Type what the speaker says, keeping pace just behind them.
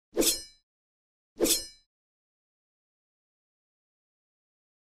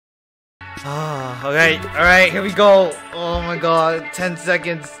Okay, alright, here we go. Oh my god, 10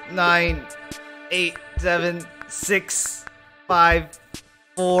 seconds. 9, 8, 7, 6, 5,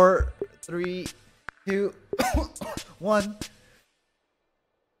 4, 3, 2, 1.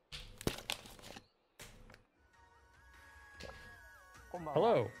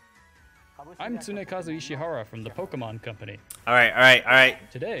 Hello, I'm Tsunekazu Ishihara from the Pokemon Company.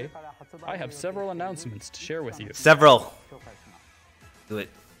 Alright. Today, I have several announcements to share with you. Several. Do it.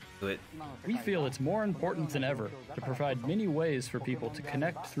 We feel it's more important than ever to provide many ways for people to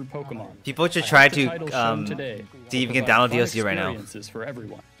connect through Pokemon. People should try to today see if you can download DLC right now. Experiences for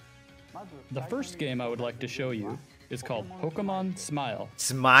everyone. The first game I would like to show you is called Pokemon Smile.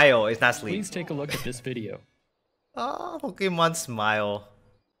 Smile, it's not sleep. Please take a look at this video. Oh, Pokemon Smile.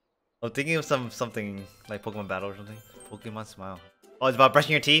 I'm thinking of something like Pokemon Battle or something. Pokemon Smile. Oh, it's about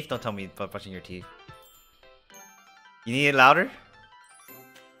brushing your teeth? Don't tell me about brushing your teeth. You need it louder?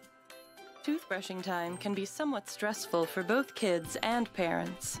 Toothbrushing time can be somewhat stressful for both kids and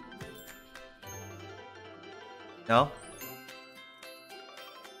parents. No?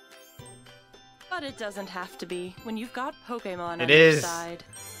 But it doesn't have to be when you've got Pokemon on It your is. side.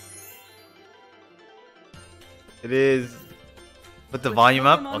 It is. Put the With volume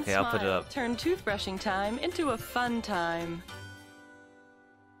up? Pokemon Okay, I'll put it Smile, up. Turn toothbrushing time into a fun time.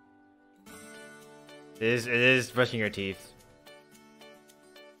 It is brushing your teeth.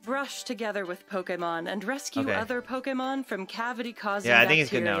 Brush together with Pokemon and rescue Okay. other Pokemon from cavity-causing Yeah, I think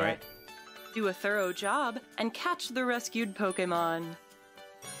it's good now, bacteria. right? Do a thorough job and catch the rescued Pokemon.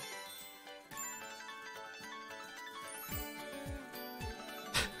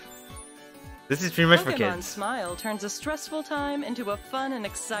 This is pretty much for Pokemon kids. Smile turns a stressful time into a fun and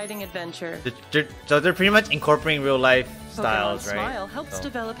exciting adventure. So they're pretty much incorporating real life styles, Pokemon right? Smile helps So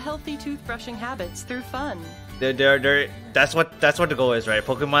develop healthy toothbrushing habits through fun. that's what the goal is, right?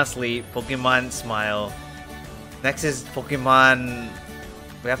 Pokemon Sleep, Pokemon Smile. Next is Pokemon.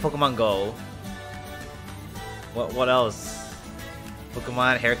 We have Pokemon Go. What else?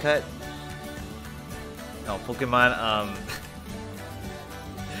 Pokemon Haircut? No, Pokemon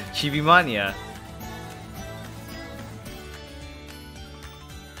Chibimania.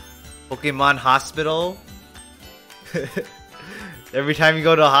 Pokemon Hospital. Every time you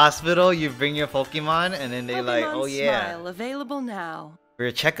go to a hospital, you bring your Pokemon, and then they Pokemon like, oh yeah, Smile available now. for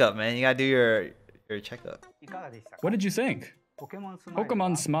your checkup, man. You gotta do your checkup. What did you think?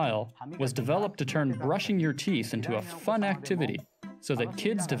 Pokemon Smile was developed to turn brushing your teeth into a fun activity so that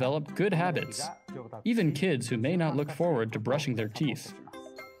kids develop good habits, even kids who may not look forward to brushing their teeth.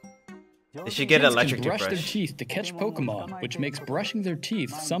 They should get an Kids electric can brush their toothbrush. teeth to catch Pokemon, which makes brushing their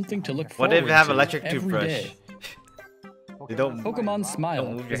teeth something to look What forward if they have to electric every toothbrush? day. They don't. Pokemon Smile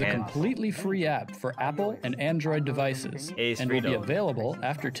move your is a hands. completely free app for Apple and Android devices Hey, it's and free will be though. available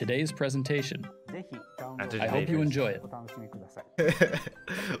after today's presentation. After I hope you enjoy it.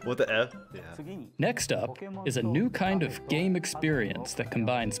 What the F? Yeah. Next up is a new kind of game experience that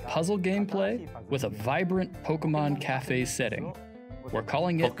combines puzzle gameplay with a vibrant Pokemon Cafe setting. We're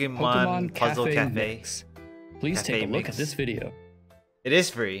calling it Pokemon Puzzle Cafe. Mix. Please Cafe take a look Mix. at this video. It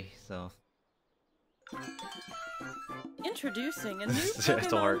is free, so. Introducing a new It's so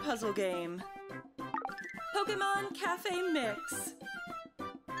Pokemon hard. puzzle game. Pokemon Cafe Mix.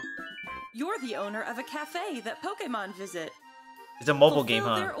 You're the owner of a cafe that Pokemon visit. It's a mobile game,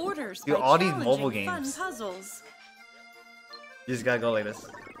 Fulfill huh? their orders Dude, by all these challenging mobile fun games. puzzles. You just gotta go like this.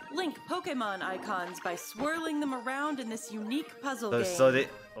 Link Pokemon icons by swirling them around in this unique puzzle game. So they.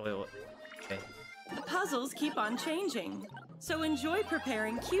 Oh, wait, what? Okay. The puzzles keep on changing, so enjoy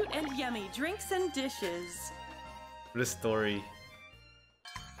preparing cute and yummy drinks and dishes. What a story.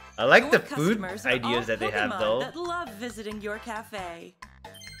 I like Your the food customers are ideas all that they have Pokemon though. that love visiting your cafe.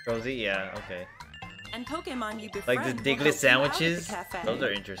 Rosie, yeah, okay. And Pokemon you befriend Like the will Diglett help you out at the sandwiches. cafe. Those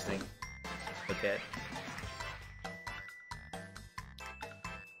are interesting. Look at.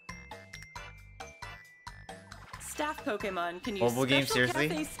 Staff Pokemon can use Mobile game, special seriously?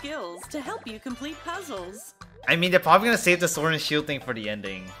 cafe skills to help you complete puzzles. I mean, they're probably gonna save the Sword and Shield thing for the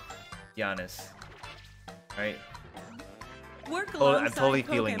ending. To be honest. Right? Work I'm alongside totally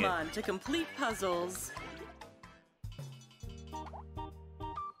feeling it. Pokemon to complete puzzles.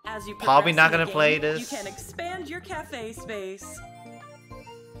 As you Probably progress not in the gonna play game, this. You can expand your cafe space.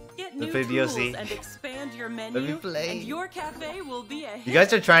 Get The new video, tools see? and expand your me menu, play. and your cafe will be a hit. You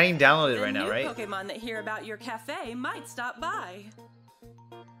guys are trying to download it The right now, new right? Pokemon that hear about your cafe might stop by.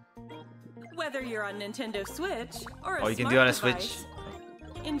 Whether you're on Nintendo Switch or a Oh, you can smart do it on a device,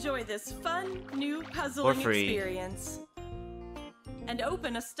 Switch. enjoy this fun new puzzling free. experience. And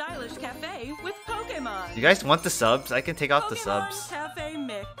open a stylish cafe with Pokemon. You guys want the subs? I can take off the Pokemon subs. Cafe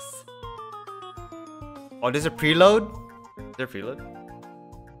Mix. Oh, there's a preload? Is there a preload?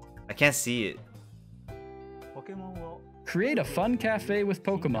 I can't see it. Create a fun cafe with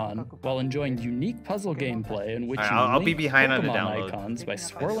Pokemon while enjoying unique puzzle gameplay in which I'll be link behind on the Pokemon download. icons by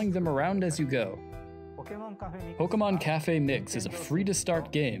swirling them around as you go. Pokemon Cafe Mix is a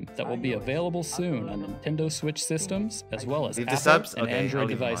free-to-start game that will be available soon on Nintendo Switch systems as well as Leave the Apple subs? and Okay, I'll Android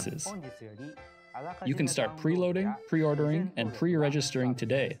leave them on. devices. You can start preloading, pre-ordering, and pre-registering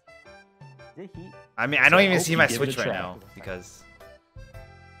today. I mean, I don't even hope see you my give it Switch a right try. now because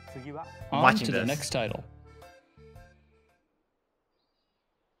I'm On watching to the this. next title.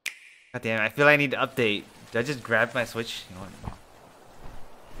 God damn, I feel I need to update. Did I just grab my Switch? You know what?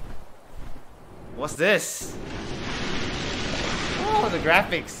 What's this? Oh, the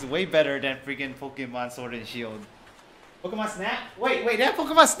graphics way better than freaking Pokemon Sword and Shield. Pokemon Snap? Wait, did I have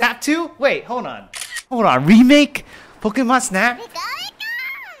Pokemon Snap too? Wait, hold on. Remake? Pokemon Snap?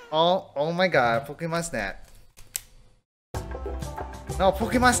 Oh my god, Pokemon Snap. No,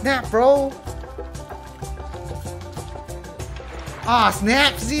 Pokemon Snap, bro! Ah,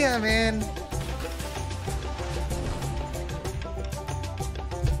 Snaps, yeah, man.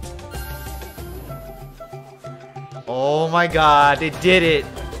 Oh my god, they did it!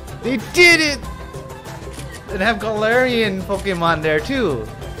 They did it! And have Galarian Pokemon there too.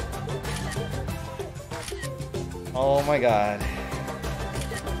 Oh my god.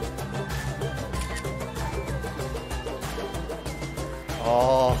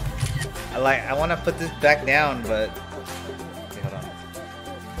 Oh, I want to put this back down, but okay,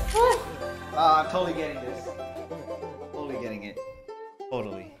 hold on. I'm totally getting this. Totally getting it.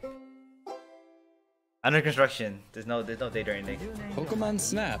 Totally. Under construction. There's no date or anything. Pokemon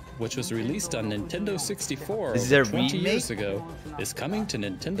Snap, which was released on Nintendo 64 Is there over a 20 remake? years ago, is coming to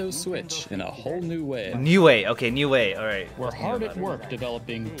Nintendo Switch in a whole new way. New way. Okay, new way. All right. We're hard at work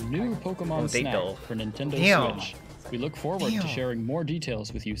developing new Pokemon date Snap though. for Nintendo Damn. Switch. We look forward to sharing more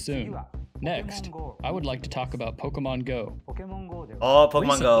details with you soon. Next, I would like to talk about Pokemon Go. Oh,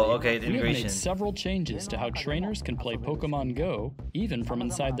 Pokemon Go. Recently, Okay, the we have integration. made several changes to how trainers can play Pokemon Go, even from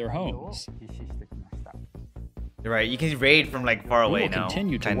inside their homes. You're right. You can raid from like far We away will now.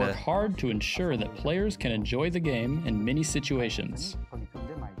 continue to Kinda. work hard to ensure that players can enjoy the game in many situations.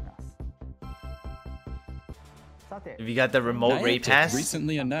 If you got the remote raid Niantic pass,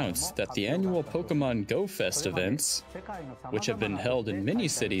 recently announced that the annual Pokemon Go Fest events, which have been held in many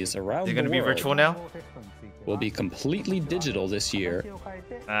cities around they're the gonna be world, virtual now. will be completely digital this year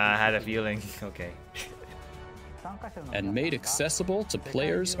I had a feeling. Okay. and made accessible to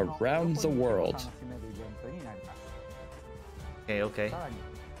players around the world. Okay.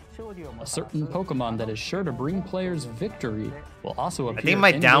 A certain Pokemon that is sure to bring players victory will also appear I think my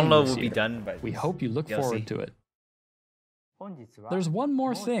in-game download this will be year. done by. We hope you look DLC. forward to it. There's one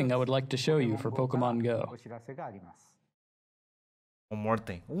more thing I would like to show you for Pokemon Go. One more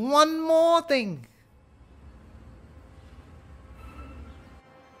thing. One more thing.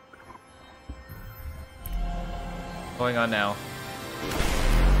 Going on now.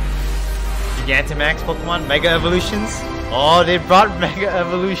 Gigantamax Pokemon Mega Evolutions. Oh, they brought Mega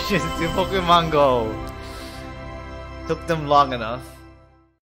Evolutions to Pokemon Go. Took them long enough.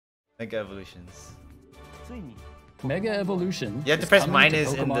 Mega Evolutions. Mega Evolution. You have to is press coming to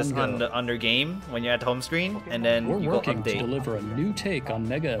minus in Pokemon this Go. on the under game when you're at the home screen, and then We're you go working to update. deliver a new take on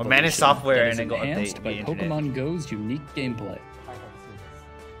Mega Evolution manage software that and is then go update enhanced by via internet. Pokemon Go's unique gameplay.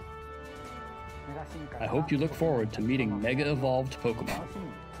 I hope you look forward to meeting Mega Evolved Pokemon.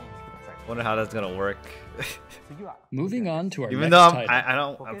 Wonder how that's gonna work. Moving on to our Even next though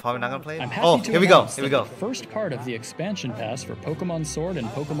title. I'm probably not gonna play it. I'm happy Oh, to here we go. announce Here we that go. The first part of the expansion pass for Pokemon Sword and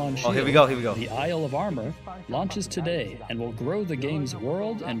Pokemon Shield, Oh, here we go. Here we go. the Isle of Armor, launches today and will grow the game's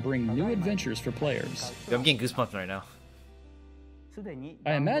world and bring new adventures for players. Dude, I'm getting goosebumps right now.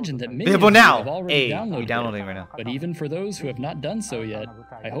 I imagine that many Available of you now. have already Hey, downloaded we it. downloading right now. But even for those who have not done so yet,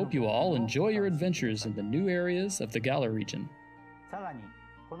 I hope you will all enjoy your adventures in the new areas of the Galar region.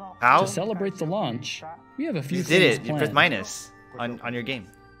 How? To celebrate the launch, we have a few You things did it. You planned. press minus on your game,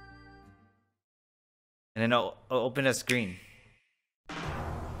 and then it'll open a screen.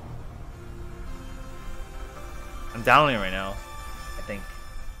 I'm downloading it right now. I think.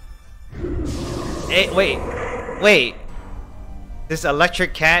 Hey, wait. This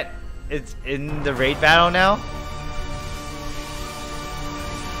electric cat is in the raid battle now.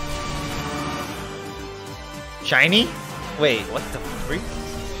 Shiny? Wait, what the freak?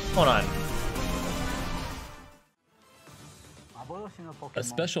 Hold on. A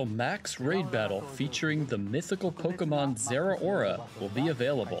special max raid battle featuring the mythical Pokemon Zeraora will be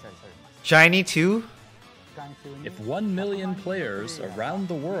available. Shiny too? If 1 million players around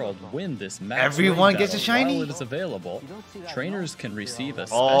the world win this match, everyone gets a shiny while it is available, trainers can receive a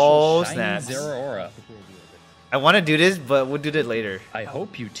special oh, shiny snaps. Zeraora. I want to do this, but we'll do that later. I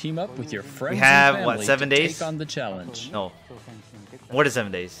hope you team up with your friends we have, and family what, 7 to days? take on the challenge. No, more than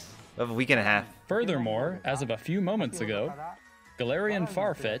 7 days. We have a week and a half. Furthermore, as of a few moments ago, Galarian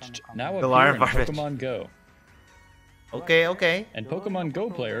Farfetch'd now Galarian appear in Farfetch'd. Pokemon Go. Okay. And Pokemon Go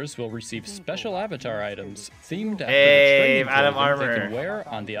players will receive special avatar items themed after Hey, the Adam training clothing they Armor. can wear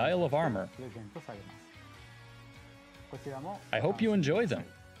on the Isle of Armor. I hope you enjoy them.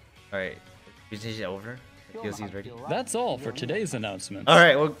 Alright, we change it over. PLC's ready. That's all for today's announcements.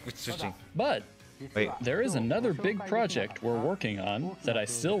 Alright, we're switching. But Wait. there is another big project we're working on that I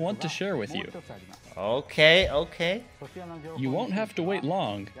still want to share with you. Okay. You won't have to wait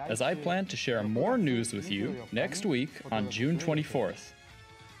long, as I plan to share more news with you next week on June 24th.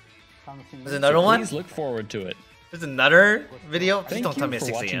 There's another one? Please look forward to it. There's another video? Please Thank don't tell me you at for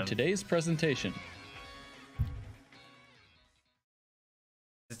 6 watching a.m. today's presentation.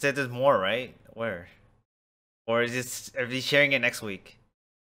 It said there's more, right? Where? Or is this, are they sharing it next week?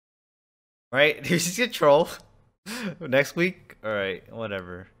 Right? Did you just get troll? Next week? Alright,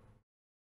 whatever.